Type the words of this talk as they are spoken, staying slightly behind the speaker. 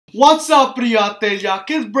What's up, Priyatelja?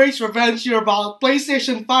 Kidbreak's revenge here about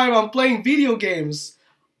PlayStation 5 and playing video games.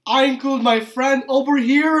 I include my friend over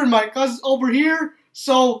here and my cousins over here,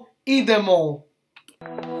 so eat them all.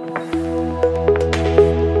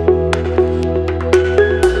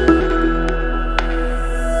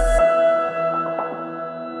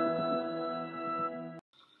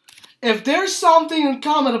 If there's something in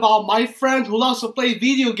common about my friend who loves to play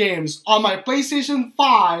video games on my PlayStation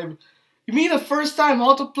 5, you mean the first time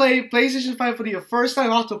how to play PlayStation 5 for the first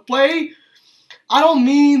time how to play? I don't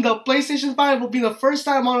mean the PlayStation 5 will be the first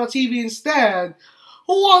time on a TV instead.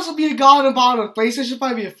 Who wants to be God about a PlayStation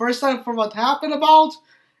 5 be the first time for what happened about?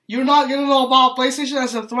 You're not gonna know about PlayStation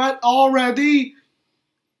as a threat already?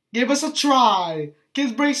 Give us a try.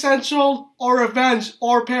 Kidbreak Central or Revenge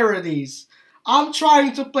or Parodies. I'm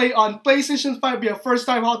trying to play on PlayStation 5 be the first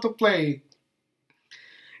time how to play.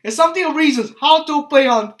 It's something of reasons how to play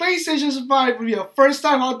on PlayStation 5 will be the first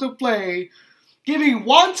time how to play. Giving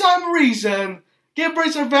one time reason.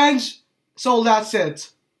 Kidbreak's Revenge. So that's it.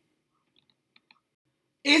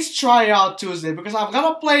 It's Tryout Tuesday because I'm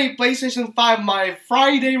gonna play PlayStation 5 my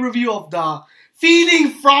Friday review of the Feeling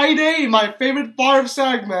Friday, my favorite part of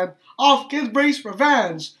segment of Kidbreak's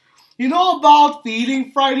Revenge. You know about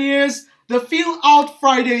Feeling Friday is? The Feel Out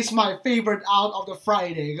Friday is my favorite out of the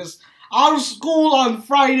Friday because out of school on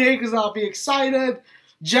Friday because I'll be excited,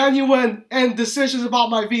 genuine, and decisions about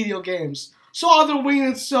my video games. So I'll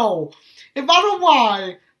win it so. If I don't know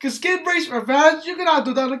why, because Kidbreak's Revenge, you cannot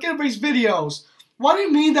do that on Kidbreak's videos. What do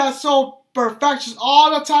you mean that's so perfection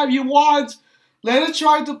all the time you want? Let it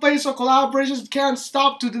try to play so collaborations can't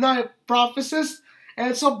stop to deny prophecies,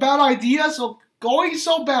 and it's a bad idea, so going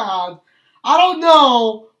so bad. I don't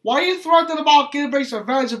know. Why are you threatened about Kidbreak's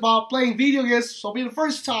Revenge about playing video games so be the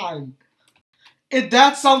first time? If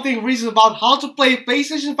that's something reason about how to play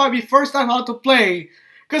PlayStation 5 the first time how to play,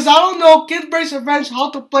 because I don't know Kidbreak's Revenge how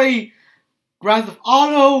to play Grand Theft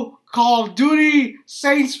Auto, Call of Duty,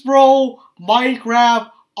 Saints Row,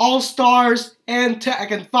 Minecraft, All-Stars, and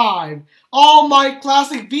Tekken 5. All my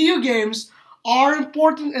classic video games are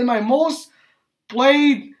important in my most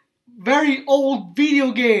played very old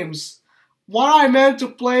video games. What I meant to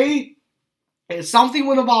play is something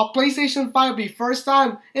when about PlayStation 5 the first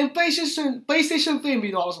time and PlayStation 3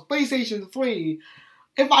 be also PlayStation 3.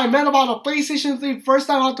 If I meant about a PlayStation 3 first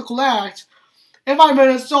time how to collect, if I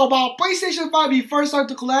meant it so about PlayStation 5 the first time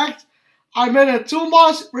to collect, I meant it too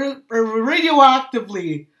much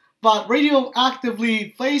radioactively. But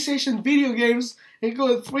radioactively PlayStation video games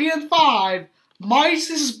include 3 and 5. My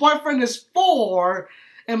sister's boyfriend is 4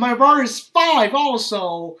 and my brother is 5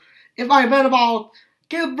 also. If I meant about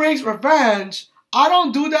Kidbreak's Revenge, I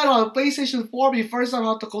don't do that on PlayStation 4 the first time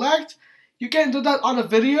how to collect. You can't do that on a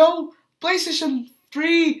video. PlayStation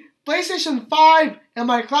 3, PlayStation 5, and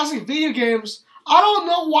my classic video games, I don't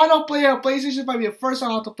know why not play a PlayStation 5 the first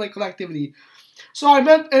time how to play collectively. So I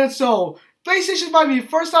meant it so. PlayStation 5 the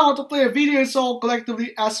first time how to play a video game so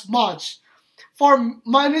collectively as much. For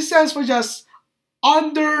money cents for just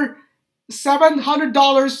under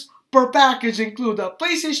 $700 per package include the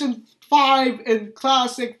PlayStation 5 in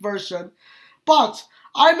classic version. But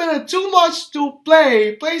I meant it too much to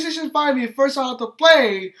play PlayStation 5 the first time how to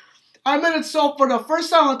play. I meant it so for the first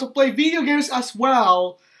time how to play video games as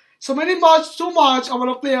well. So many much too much I want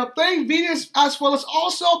to play playing videos as well as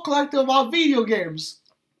also collecting about video games.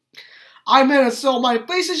 I meant it so my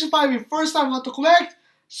PlayStation 5 the first time how to collect,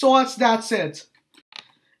 so that's it.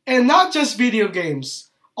 And not just video games.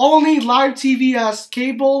 Only live TV as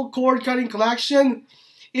cable cord cutting collection.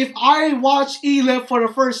 If I watch eLive for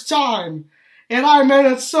the first time, and I meant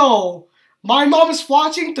it so, my mom is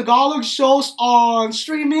watching Tagalog shows on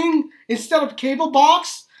streaming instead of cable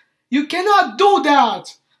box. You cannot do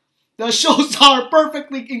that. The shows are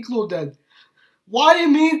perfectly included. Why do you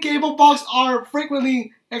mean cable boxes are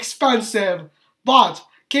frequently expensive? But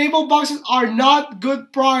cable boxes are not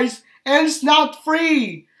good price and it's not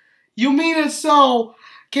free. You mean it so?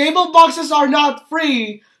 Cable boxes are not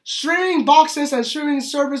free. Streaming boxes and streaming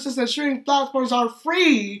services and streaming platforms are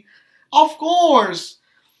free. Of course.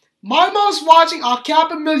 My mom's watching a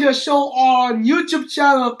Capamilia show on YouTube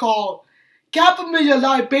channel called Capamilia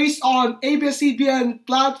Live based on ABS-CBN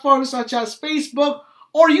platforms such as Facebook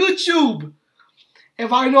or YouTube.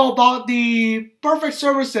 If I know about the perfect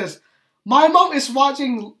services, my mom is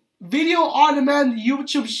watching video on demand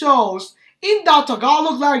YouTube shows in the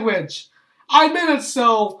Tagalog language. I mean it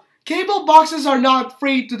so. Cable boxes are not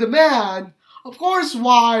free to demand. Of course,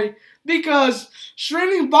 why? Because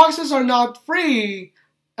streaming boxes are not free.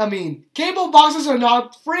 Cable boxes are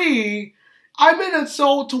not free. I mean it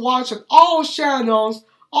so to watch on all channels,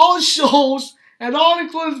 all shows, and all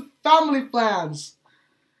includes family plans.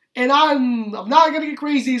 And I'm not gonna get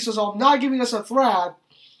crazy, so I'm not giving us a threat.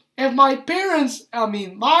 If my parents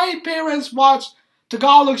watch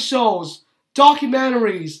Tagalog shows,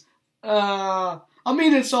 documentaries,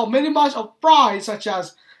 it's so many much of pride, such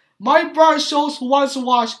as my brother shows who wants to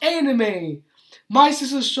watch anime, my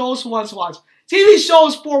sister shows who wants to watch TV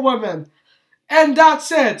shows for women, and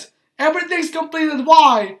that's it. Everything's completed.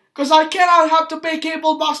 Why? Because I cannot have to pay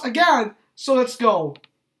cable box again. So let's go.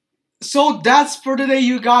 So that's for today,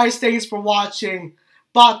 you guys. Thanks for watching.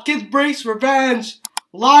 But Kidbreak's Revenge.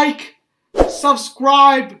 Like,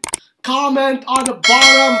 subscribe, comment on the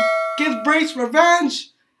bottom. Kidbreak's Revenge.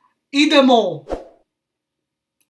 Idemo.